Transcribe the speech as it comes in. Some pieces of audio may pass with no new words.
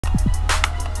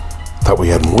Thought we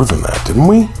had more than that, didn't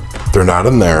we? They're not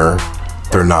in there.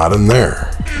 They're not in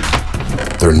there.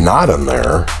 They're not in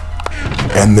there.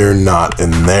 And they're not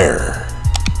in there.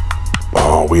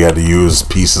 Oh, we had to use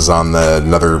pieces on the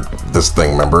nether, this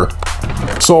thing, remember?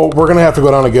 So we're gonna have to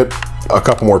go down and get a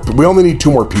couple more. We only need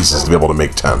 2 more pieces to be able to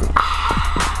make 10.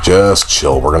 Just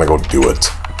chill, we're gonna go do it.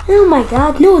 Oh my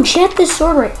god, no, enchant this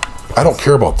sword right. I don't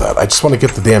care about that. I just want to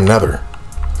get the damn nether.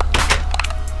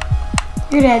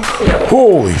 You're dead.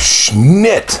 Holy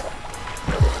schnit!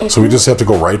 So we just have to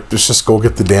go right, just go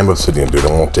get the damn obsidian, dude.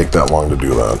 It won't take that long to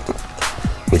do that.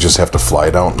 We just have to fly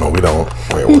down. No, we don't.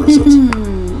 Wait, where is it?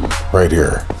 Right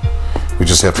here. We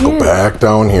just have to go back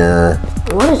down here.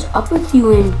 What is up with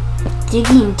you in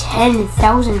digging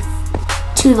 10,000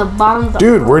 to the bottom of the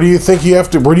Dude, where do you think you have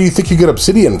to, where do you think you get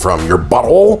obsidian from? Your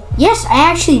butthole? Yes, I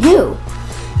actually do.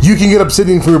 You can get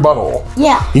obsidian from your butthole.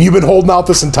 Yeah. And you've been holding out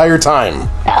this entire time.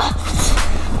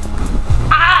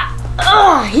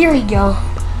 Here we go.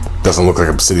 Doesn't look like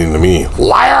obsidian to me.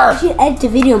 Liar! You should edit the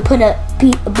video and put a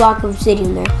block of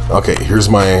obsidian there. Okay, here's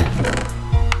my...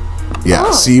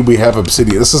 Yeah, see, we have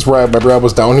obsidian. This is where I remember I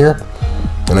was down here,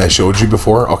 and I showed you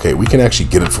before. Okay, we can actually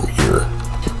get it from here.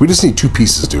 We just need 2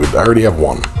 pieces, dude. I already have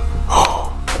 1.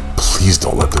 Oh, please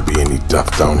don't let there be any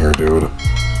death down here, dude.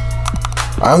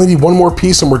 I only need 1 more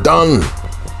piece and we're done.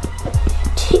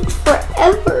 Takes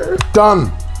forever.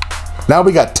 Done. Now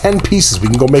we got 10 pieces. We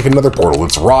can go make another portal.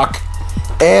 It's rock.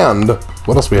 And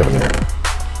what else we have in here?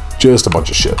 Just a bunch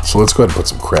of shit. So let's go ahead and put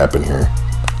some crap in here.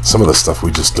 Some of the stuff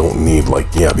we just don't need, like,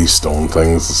 yeah, these stone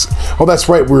things. Oh, that's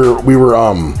right. We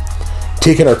were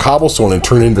taking our cobblestone and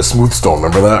turning into smooth stone.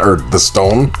 Remember that? Or the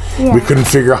stone? Yeah. We couldn't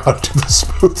figure out how to do the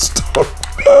smooth stone.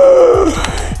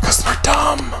 Because we're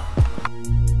dumb.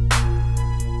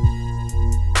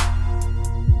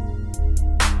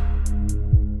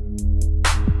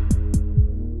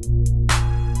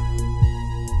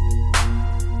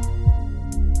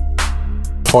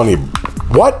 Funny.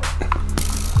 What?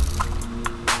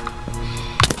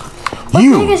 What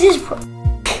you? the heck is this?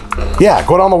 Yeah,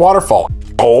 go down the waterfall.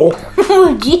 Oh.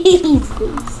 Oh,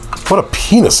 jeez. What a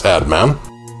penis head, man.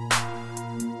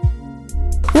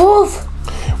 Wolf.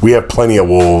 We have plenty of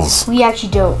wolves. We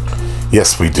actually don't.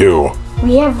 Yes, we do.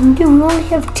 We only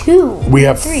have 2. We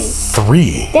have 3.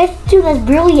 3. That's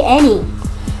barely any.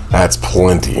 That's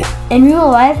plenty. In real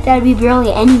life, that'd be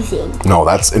barely anything. No,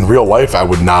 that's in real life. I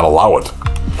would not allow it.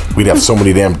 We'd have so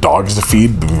many damn dogs to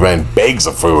feed, and bags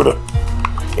of food.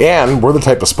 And we're the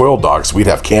type of spoiled dogs. We'd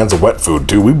have cans of wet food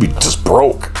too. We'd be just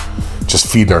broke, just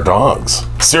feeding our dogs.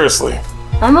 Seriously.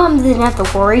 My mom doesn't have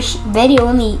to worry. Betty's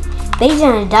on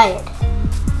a diet.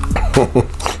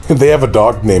 They have a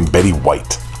dog named Betty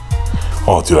White.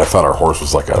 Oh, dude, I thought our horse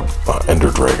was like a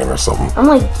ender dragon or something. I'm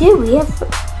like, dude, we have.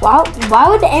 Why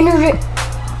would the ender dragon?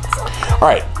 All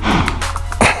right.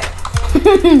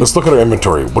 Let's look at our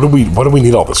inventory. What do we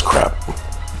need all this crap?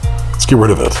 Let's get rid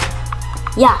of it.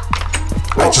 Yeah.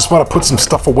 I just want to put some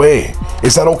stuff away.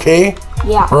 Is that okay?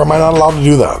 Yeah. Or am I not allowed to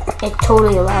do that? It's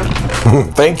totally allowed.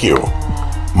 Thank you.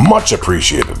 Much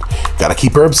appreciated. Gotta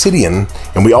keep our obsidian,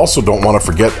 and we also don't want to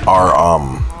forget our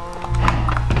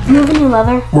Moving your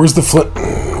leather. Where's the flint?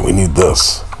 We need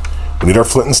this. We need our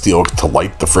flint and steel to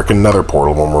light the frickin' nether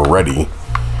portal when we're ready.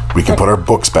 We can put our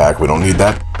books back. We don't need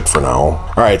that for now.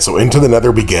 Alright, so into the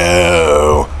nether we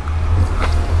go.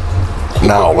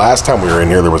 Now, last time we were in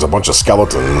here, there was a bunch of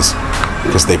skeletons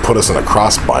because they put us in a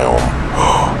cross biome.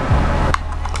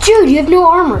 Dude, you have no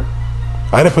armor.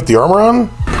 I didn't put the armor on?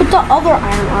 Put the other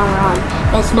iron armor on.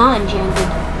 That's not enchanted.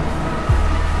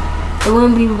 The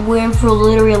one we were wearing for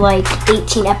literally like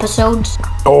 18 episodes.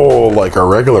 Oh, like our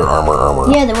regular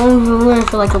armor. Yeah, the one we were wearing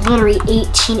for like literally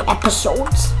 18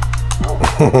 episodes.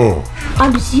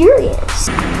 I'm serious.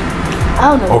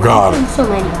 I don't know. Oh God. So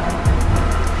many.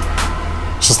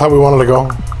 Is this how we wanted to go?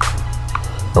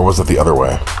 Or was it the other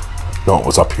way? No, it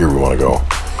was up here we want to go.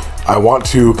 I want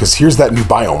to, because here's that new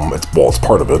biome. It's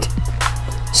part of it.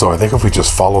 So I think if we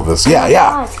just follow this.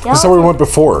 Yeah. This is how we went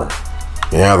before.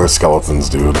 Yeah, there's skeletons,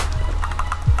 dude.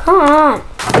 Come on.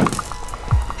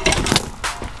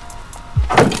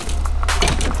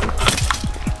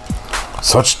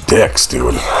 Such dicks,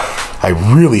 dude. I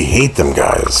really hate them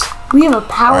guys. We have a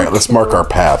power. Alright, let's mark our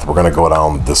path. We're gonna go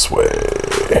down this way.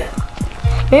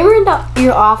 Remember in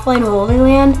your offline Holy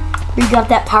Land where you got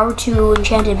that power 2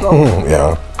 enchanted bow?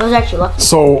 Yeah. I was actually lucky.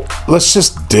 So let's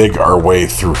just dig our way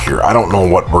through here. I don't know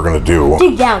what we're gonna do.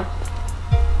 Dig down.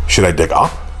 Should I dig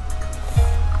up?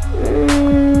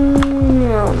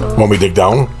 No. When we dig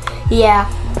down? Yeah.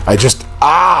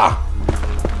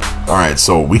 Alright,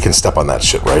 so we can step on that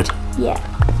shit, right? Yeah.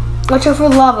 Watch out for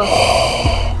lava.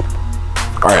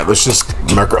 Alright,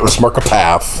 let's mark a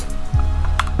path.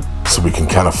 So we can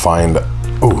kind of find...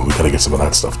 Oh, we gotta get some of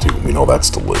that stuff too. We know that's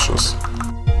delicious.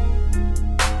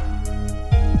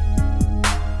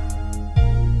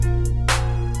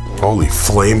 Holy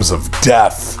flames of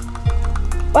death.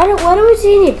 Why do we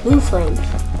see any blue flames?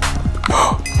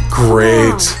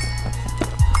 Great.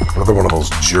 Wow. Another one of those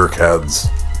jerk heads.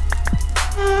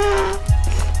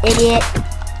 Idiot.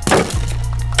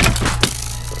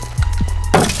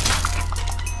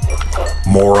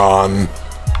 Moron.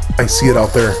 I see it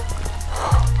out there.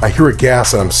 I hear a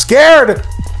gas and I'm scared.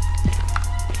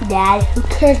 Dad, who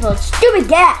cares about stupid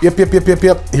gas? Yep.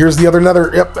 Here's the other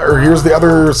nether. Yep, or here's the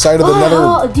other side of the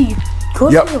nether.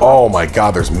 Dude, yep. Oh my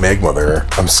god, there's magma there.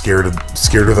 I'm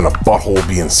scareder than a butthole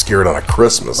being scared on a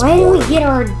Christmas morning. Why did we get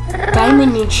our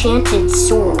diamond enchanted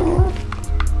sword?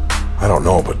 I don't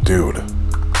know, but dude.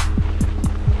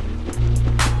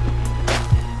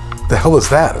 The hell is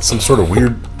that? It's some sort of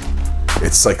weird...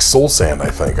 It's like soul sand, I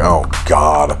think. Oh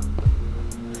god.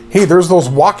 Hey, there's those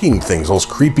walking things, those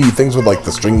creepy things with like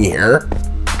the stringy hair.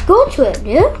 Go to it,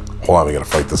 dude. Hold on, we gotta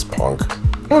fight this punk.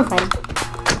 I'm fighting.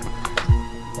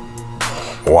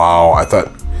 Wow, I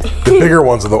thought the bigger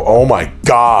ones are the... Oh my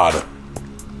god.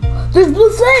 There's blue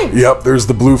flames. Yep, there's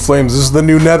the blue flames. This is the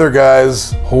new nether,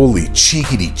 guys. Holy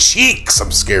cheekity cheeks,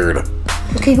 I'm scared.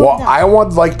 Okay, go well, I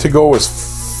would like to go as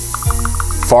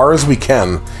far as we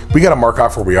can. We gotta mark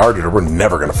off where we are, dude, or we're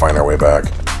never gonna find our way back.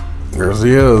 There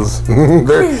he is.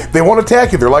 They won't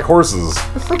attack you. They're like horses.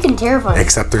 They're freaking terrifying.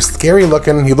 Except they're scary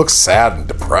looking. He looks sad and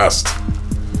depressed.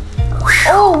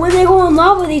 Oh, when they go in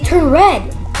lava, they turn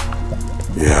red.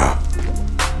 Yeah.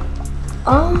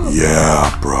 Oh.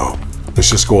 Yeah, bro. Let's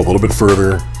just go a little bit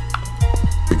further.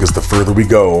 Because the further we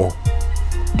go...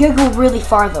 You gotta go really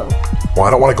far, though. Well,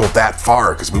 I don't want to go that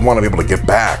far, because we want to be able to get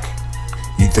back.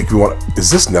 You think we want... Is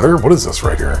this nether? What is this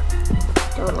right here?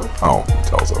 Don't know. Oh, it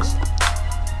tells us.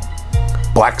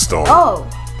 Blackstone. Oh,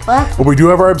 Blackstone. Well, we do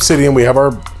have our obsidian, we have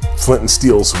our flint and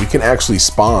steel, so we can actually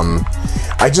spawn.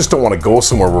 I just don't want to go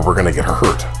somewhere where we're going to get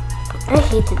hurt. I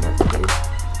hate the nether, dude.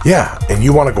 Yeah, and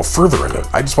you want to go further in it.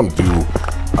 I just want to do...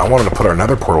 I wanted to put our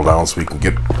nether portal down so we can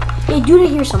get... Hey, do it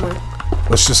here somewhere.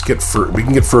 Let's just get... We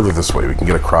can get further this way. We can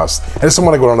get across... I just don't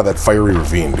want to go down to that fiery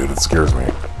ravine, dude. It scares me.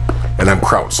 And I'm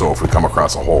crouched, so if we come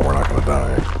across a hole, we're not going to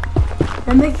die.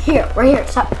 Then make here. Right here.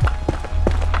 Stop.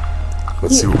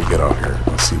 Let's see what we get out here.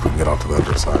 Let's see if we can get out to the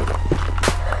other side.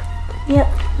 Yep,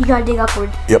 you gotta dig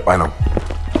upward. Yep, I know.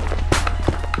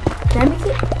 Can I make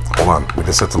it? Hold on, we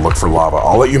just have to look for lava.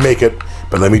 I'll let you make it,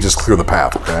 but let me just clear the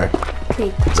path, okay?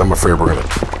 Okay. Because I'm afraid we're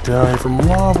gonna die from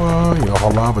lava. You know how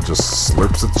lava just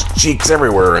slurps its cheeks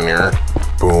everywhere in here.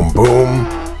 Boom, boom.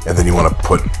 And then you want to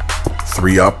put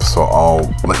 3 up, so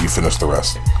I'll let you finish the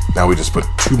rest. Now we just put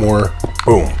 2 more.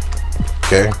 Boom.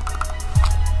 Okay?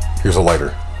 Here's a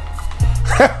lighter.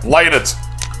 Light it!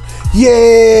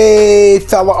 Yay,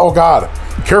 fella! Oh god,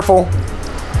 careful!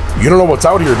 You don't know what's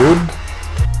out here, dude.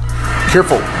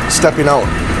 Careful, stepping out.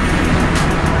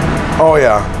 Oh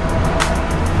yeah.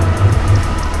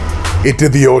 It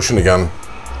did the ocean again.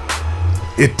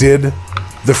 It did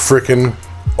the frickin'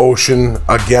 ocean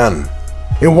again.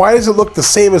 And why does it look the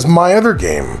same as my other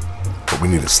game? But we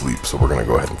need to sleep, so we're gonna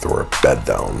go ahead and throw our bed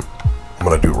down. I'm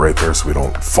gonna do it right there so we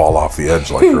don't fall off the edge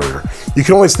like earlier. You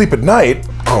can only sleep at night.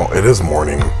 Oh, it is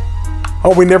morning.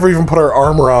 Oh, we never even put our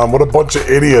armor on. What a bunch of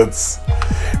idiots.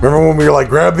 Remember when we were like,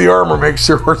 grab the armor, make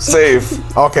sure we're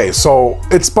safe. Okay, so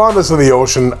it spawned us in the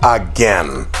ocean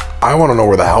again. I wanna know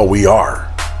where the hell we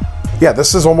are. Yeah,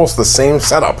 this is almost the same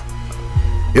setup.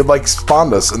 It like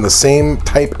spawned us in the same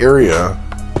type area.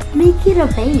 Make it a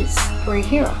base right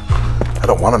here. I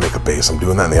don't wanna make a base, I'm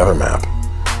doing that in the other map.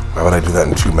 Why would I do that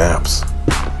in 2 maps?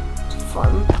 It's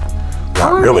fun.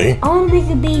 Not really. I want to make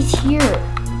a base here.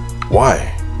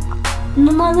 Why?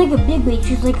 No, not like a big base,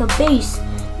 just like a base.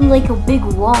 Like a big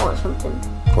wall or something.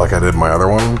 Like I did my other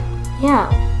one? Yeah.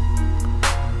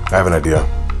 I have an idea.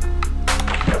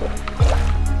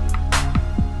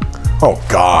 Oh,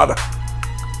 God.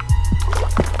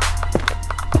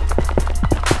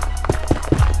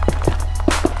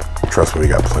 Trust me, we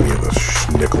got plenty of this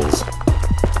schnickles.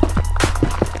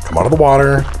 Come out of the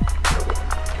water.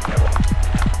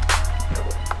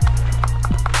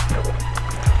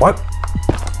 What?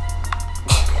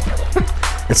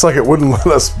 It's like it wouldn't let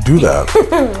us do that.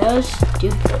 That was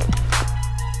stupid.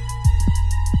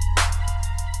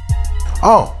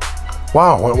 Oh.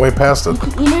 Wow, went way past it.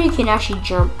 You know you can actually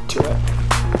jump to it.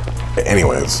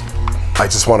 Anyways, I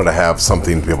just wanted to have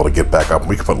something to be able to get back up.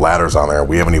 We could put ladders on there.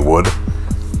 We have any wood?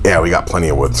 Yeah, we got plenty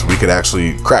of wood. So we could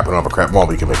actually crap it off a crap. Well,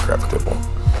 we can make a crafting table.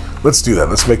 Let's do that.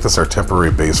 Let's make this our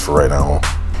temporary base for right now.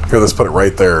 Here, let's put it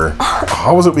right there.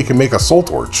 How is it we can make a soul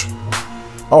torch?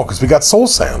 Oh, because we got soul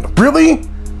sand. Really?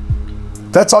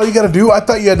 That's all you got to do? I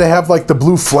thought you had to have like the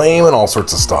blue flame and all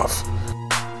sorts of stuff.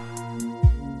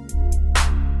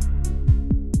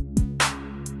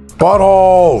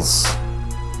 Buttholes!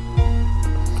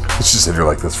 Let's just sit here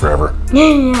like this forever.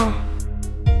 Yeah.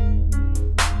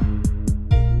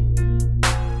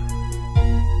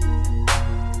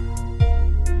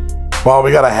 Well,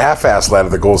 we got a half-ass ladder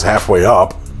that goes halfway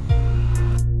up.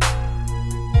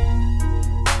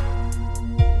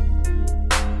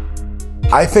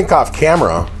 I think off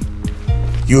camera,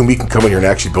 you and me can come in here and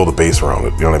actually build a base around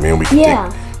it. You know what I mean? We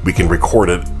can we can record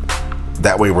it.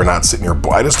 That way we're not sitting here.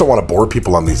 I just don't want to bore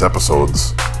people on these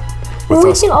episodes. Well,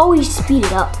 we can always speed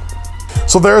it up.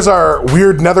 So there's our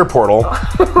weird nether portal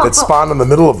that spawned in the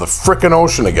middle of the frickin'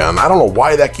 ocean again. I don't know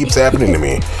why that keeps happening to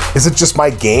me. Is it just my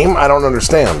game? I don't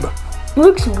understand. It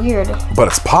looks weird. But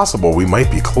it's possible we might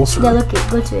be closer. Yeah, look at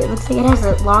it. It looks like it has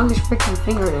the longest freaking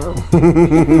fingernail.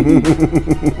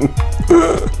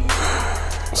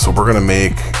 So we're gonna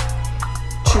make...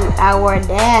 To our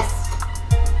death.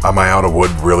 Am I out of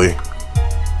wood, really?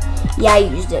 Yeah, I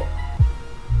used it.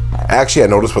 Actually, I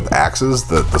noticed with axes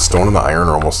that the stone and the iron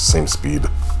are almost the same speed.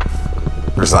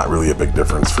 There's not really a big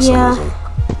difference for some reason.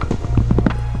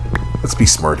 Let's be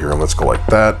smart here and let's go like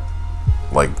that.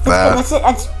 Like that. That's it.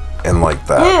 That's... And like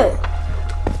that. Dude.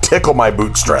 Tickle my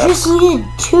bootstraps. Just needed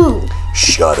 2.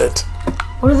 Shut it.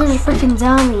 What if there's a freaking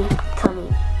zombie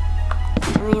coming?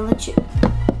 And they let you...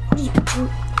 What do you do?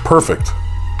 Perfect.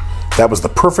 That was the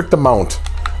perfect amount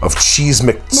of cheese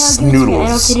mix noodles. I know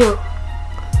what to do.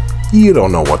 You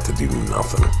don't know what to do,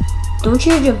 nothing. Don't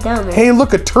you jump down there. Hey,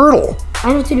 look, a turtle. I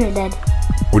know what to do, Dad.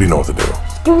 What do you know what to do?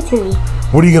 Give it to me.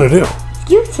 What are you gonna do?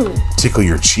 Give it to me. Tickle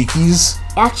your cheekies?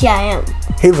 Actually, I am.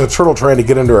 Hey, the turtle trying to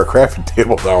get into our crafting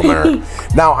table down there.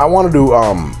 Now, I want to do,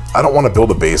 I don't want to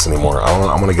build a base anymore.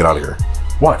 I'm going to get out of here.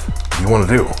 What do you want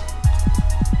to do?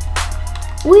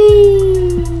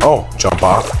 Whee! Oh, jump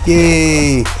off.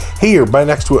 Yay. Hey, you're right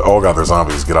next to it. Oh, God, there's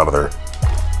zombies. Get out of there.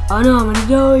 Oh, no, I'm going to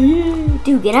go. Yeah.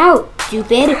 Dude, get out,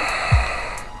 stupid.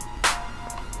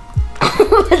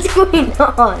 What's going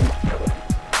on?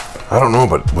 I don't know,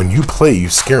 but when you play, you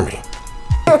scare me.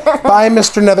 Bye,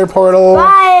 Mr. Nether Portal.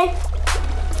 Bye.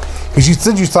 Because you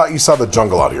said you thought you saw the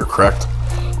jungle out here, correct?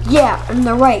 Yeah, and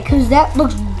they're right, because that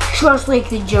looks just like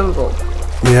the jungle.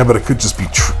 Yeah, but it could just be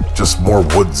just more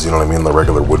woods, you know what I mean? The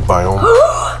regular wood biome.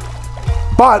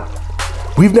 But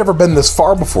we've never been this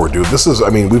far before, dude. This is, I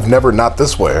mean, we've never, not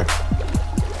this way.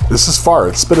 This is far.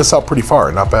 It spit us out pretty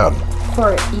far. Not bad.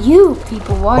 For you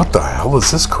people, what the hell is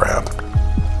this crap?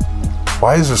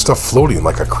 Why is there stuff floating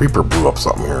like a creeper blew up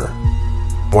something here?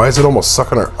 Why is it almost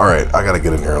sucking our... Alright, I gotta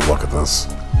get in here and look at this.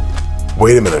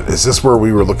 Wait a minute. Is this where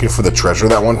we were looking for the treasure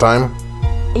that one time?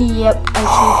 Yep,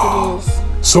 I think it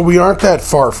is. So we aren't that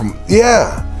far from...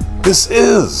 Yeah, this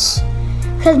is.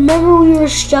 Because remember we were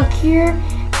stuck here?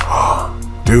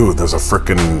 Dude, there's a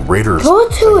frickin' raiders. Go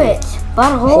to it,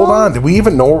 butthole. Hold on, did we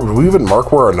even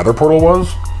mark where our nether portal was?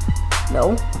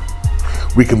 No.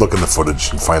 We can look in the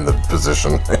footage and find the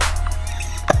position.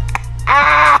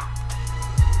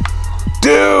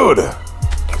 Dude!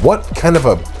 What kind of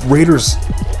a raiders...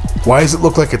 Why does it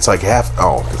look like it's like half...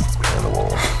 Oh, because it's behind the wall.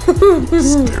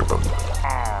 Stupid.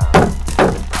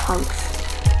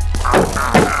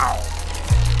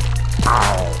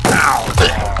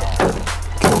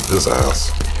 Killed his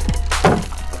ass.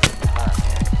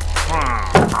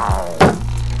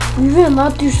 We've been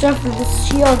allowed to do stuff with this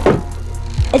shield.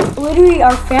 It's literally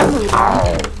our family. It's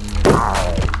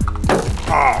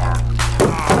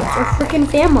our freaking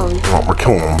family. Well, we're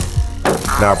killing them.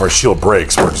 Now, if our shield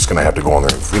breaks, we're just gonna have to go in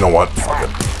there. You know what? Fuck it.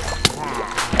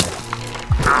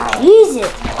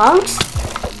 Jesus, punks.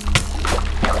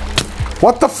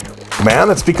 What the f, man?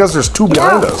 It's because there's 2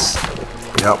 behind us.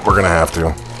 Yep, we're gonna have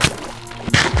to.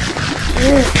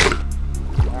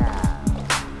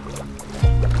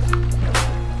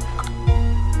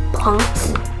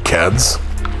 Punks. Keds.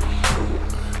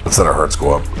 Let's let our hearts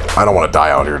go up. I don't want to die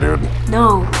out here, dude.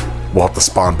 No. We'll have to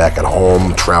spawn back at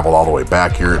home, travel all the way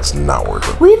back here. It's not worth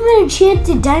it. We have an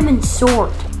enchanted diamond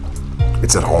sword.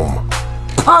 It's at home.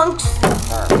 Punks.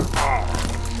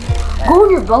 Go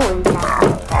in your bowling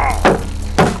alley.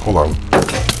 Hold on.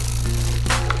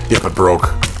 Yep, it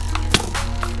broke.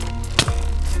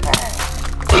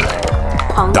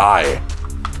 Punk. Die.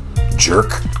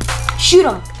 Jerk. Shoot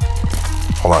him.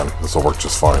 Hold on. This will work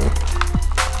just fine.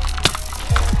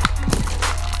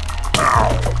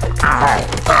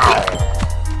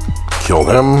 Killed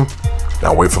him.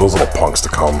 Now wait for those little punks to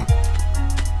come.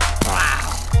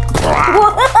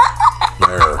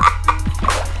 There.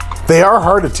 They are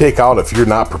hard to take out if you're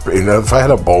not prepared. You know, if I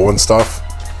had a bow and stuff,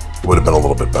 it would have been a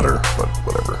little bit better. But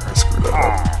whatever, I screwed that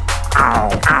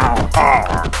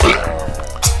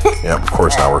up. Yeah, of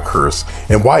course now we're cursed.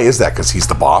 And why is that? Because he's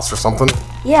the boss or something?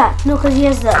 Yeah, no, because he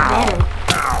has the banner.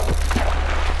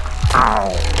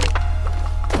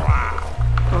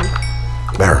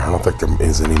 There, I don't think there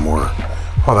is any more.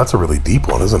 Oh, that's a really deep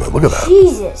one, isn't it? Look at that.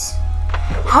 Jesus.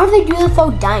 How do they do that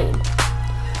without dying?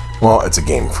 Well, it's a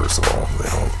game, first of all. They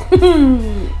don't. You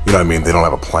know what I mean? They don't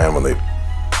have a plan when they.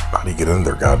 How do you get in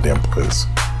their goddamn place?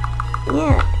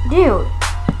 Yeah, dude.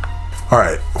 All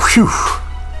right. Whew.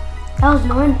 That was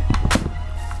annoying.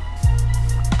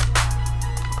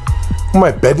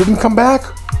 My bed didn't come back?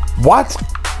 What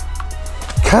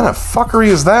kind of fuckery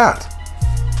is that?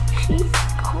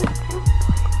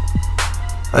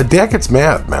 Dad gets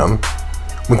mad, man.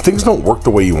 When things don't work the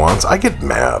way he wants, I get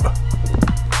mad.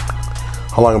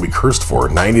 How long are we cursed for?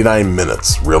 99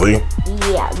 minutes. Really?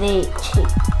 Yeah,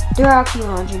 they're actually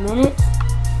 100 minutes.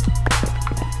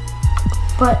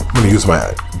 But I'm gonna use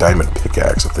my diamond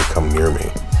pickaxe if they come near me.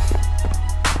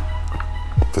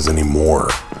 If there's any more.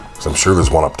 Because I'm sure there's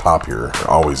one up top here. There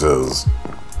always is.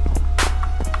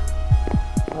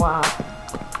 wow.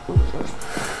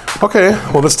 Okay,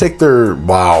 well let's take their...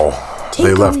 Wow.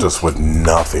 They left us with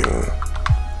nothing.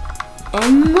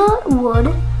 And the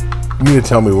wood. You need to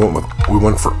tell me we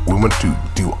went to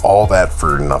do all that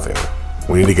for nothing.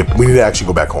 We need to actually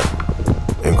go back home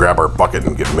and grab our bucket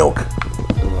and get milk.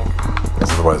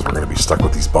 Because otherwise we're gonna be stuck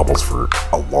with these bubbles for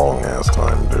a long ass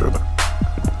time, dude.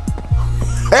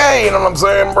 Hey, you know what I'm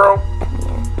saying, bro?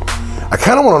 I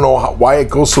kind of want to know why it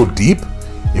goes so deep.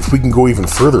 If we can go even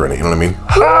further in it, you know what I mean?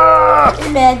 Ah!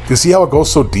 Do you see how it goes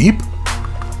so deep?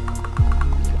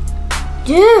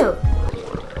 Dude.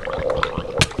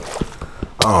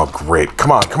 Oh, great.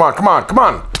 Come on, come on, come on, come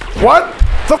on. What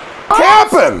the f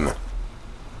happened?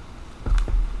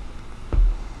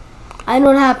 I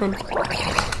know what happened.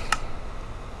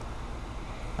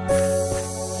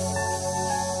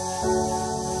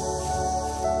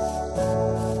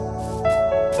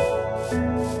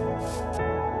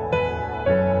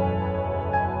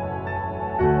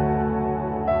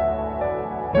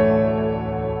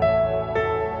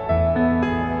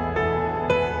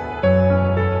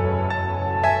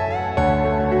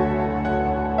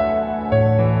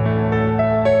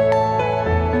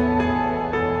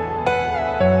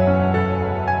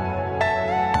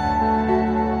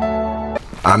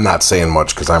 I'm not saying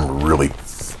much because I'm really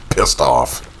pissed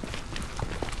off.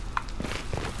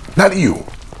 Not at you.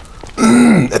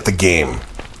 At the game.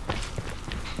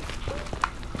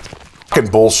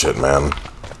 Fucking bullshit, man.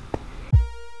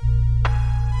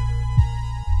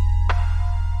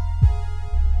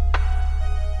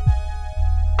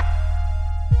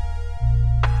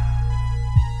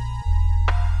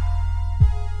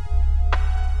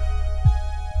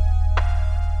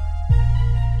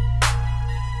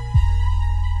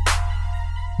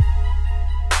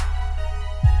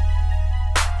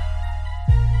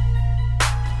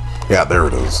 Yeah, there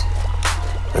it is.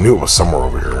 I knew it was somewhere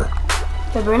over here.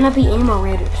 There better not be any more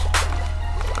raiders.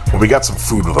 Well, we got some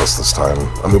food with us this time.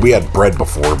 I mean, we had bread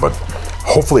before, but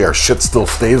hopefully our shit still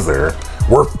stays there.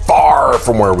 We're far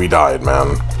from where we died,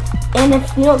 man. And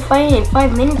if we don't find it in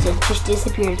 5 minutes, it just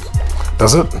disappears.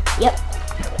 Does it? Yep.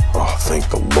 Oh, thank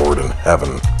the Lord in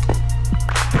heaven.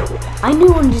 I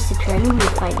knew when it disappeared. I knew we'd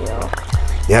find it all.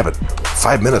 Yeah, but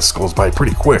 5 minutes goes by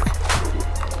pretty quick.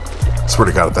 Swear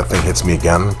to God, if that thing hits me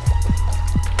again,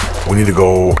 we need to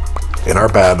go in our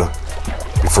bed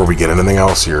before we get anything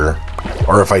else here.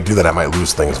 Or if I do that, I might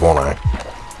lose things, won't I?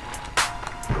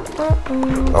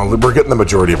 We're getting the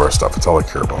majority of our stuff. That's all I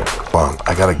care about. Come on,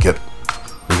 we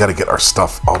gotta get our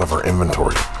stuff out of our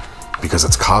inventory because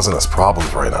it's causing us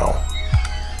problems right now.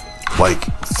 Like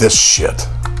this shit,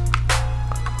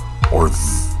 or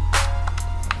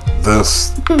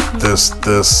this.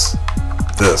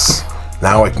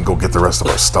 Now I can go get the rest of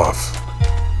our stuff.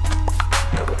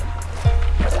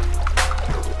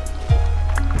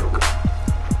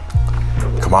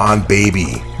 Come on,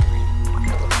 baby.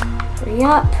 Hurry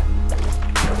up.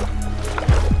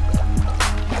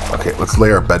 Okay, let's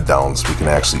lay our bed down so we can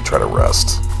actually try to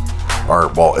rest. Or,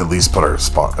 well, at least put our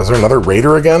spot. Is there another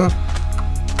raider again?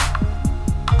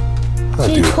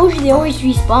 See, I told you they always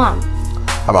respawn.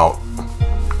 I'm out.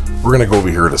 We're gonna go over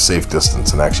here at a safe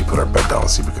distance and actually put our bed down and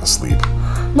see if we can sleep.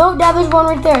 No, Dad, there's one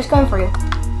right there. It's coming for you.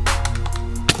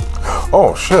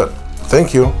 Oh, shit.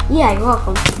 Thank you. Yeah, you're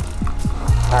welcome.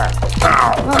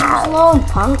 Leave us alone,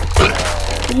 punk.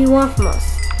 What do you want from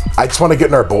us? I just want to get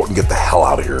in our boat and get the hell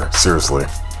out of here. Seriously.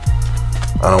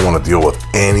 I don't want to deal with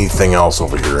anything else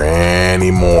over here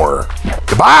anymore.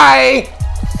 Goodbye!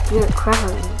 You're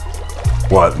crying.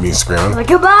 What, me screaming? Like,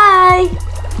 goodbye!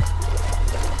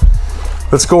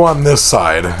 Let's go on this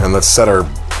side and let's set our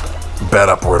bed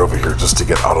up right over here just to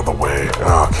get out of the way.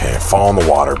 Okay, fall in the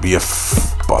water. Be a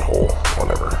butthole.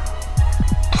 Whatever.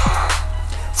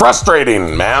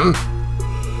 Frustrating, man.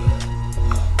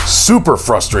 Super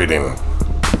frustrating.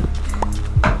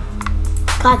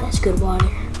 God, that's good water.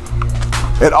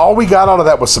 And all we got out of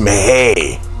that was some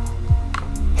hay.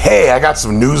 Hey, I got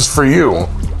some news for you.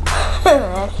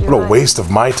 What a waste of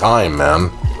my time,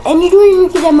 man. And you don't even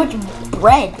get that much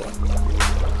bread.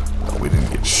 No, we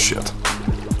didn't get shit.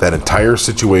 That entire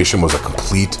situation was a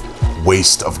complete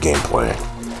waste of gameplay.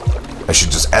 I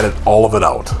should just edit all of it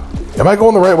out. Am I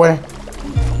going the right way?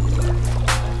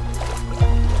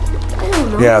 I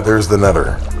don't know. Yeah, there's the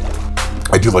nether.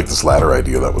 I do like this ladder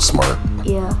idea. That was smart.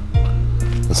 Yeah.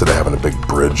 Instead of having a big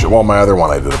bridge. Well, my other one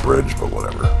I did a bridge, but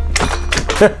whatever.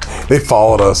 They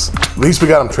followed us. At least we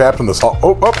got them trapped in this hall.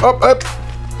 Oh, up, up, up.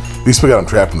 At least we got them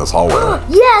trapped in this hallway.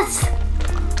 Yes!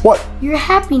 What? You're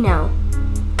happy now.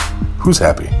 Who's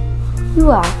happy? You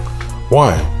are.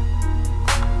 Why?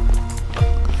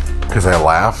 Because I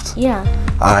laughed? Yeah.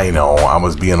 I know. I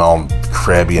was being all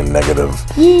crabby and negative.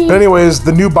 Yeah. But anyways,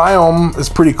 the new biome is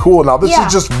pretty cool. Now, this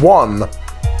is just one.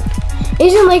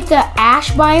 Isn't like the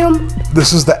ash biome?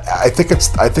 This is the. I think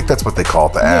that's what they call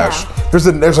it, the ash. There's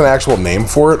an actual name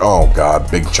for it. Oh God,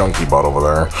 big chunky butt over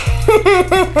there.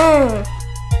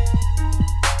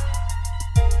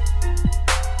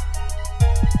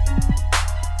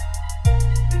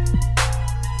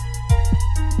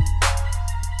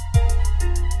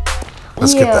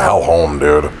 Let's get the hell home,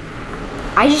 dude.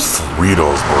 I just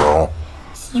Fritos, bro.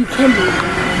 You can be.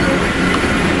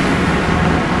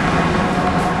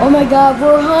 Oh my God,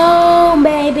 we're home,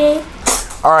 baby.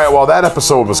 All right, well, that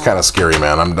episode was kind of scary,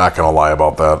 man. I'm not going to lie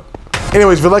about that.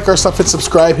 Anyways, if you like our stuff, hit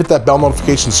subscribe, hit that bell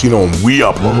notification so you know when we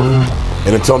upload.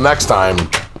 And until next time,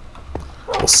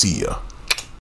 we'll see ya.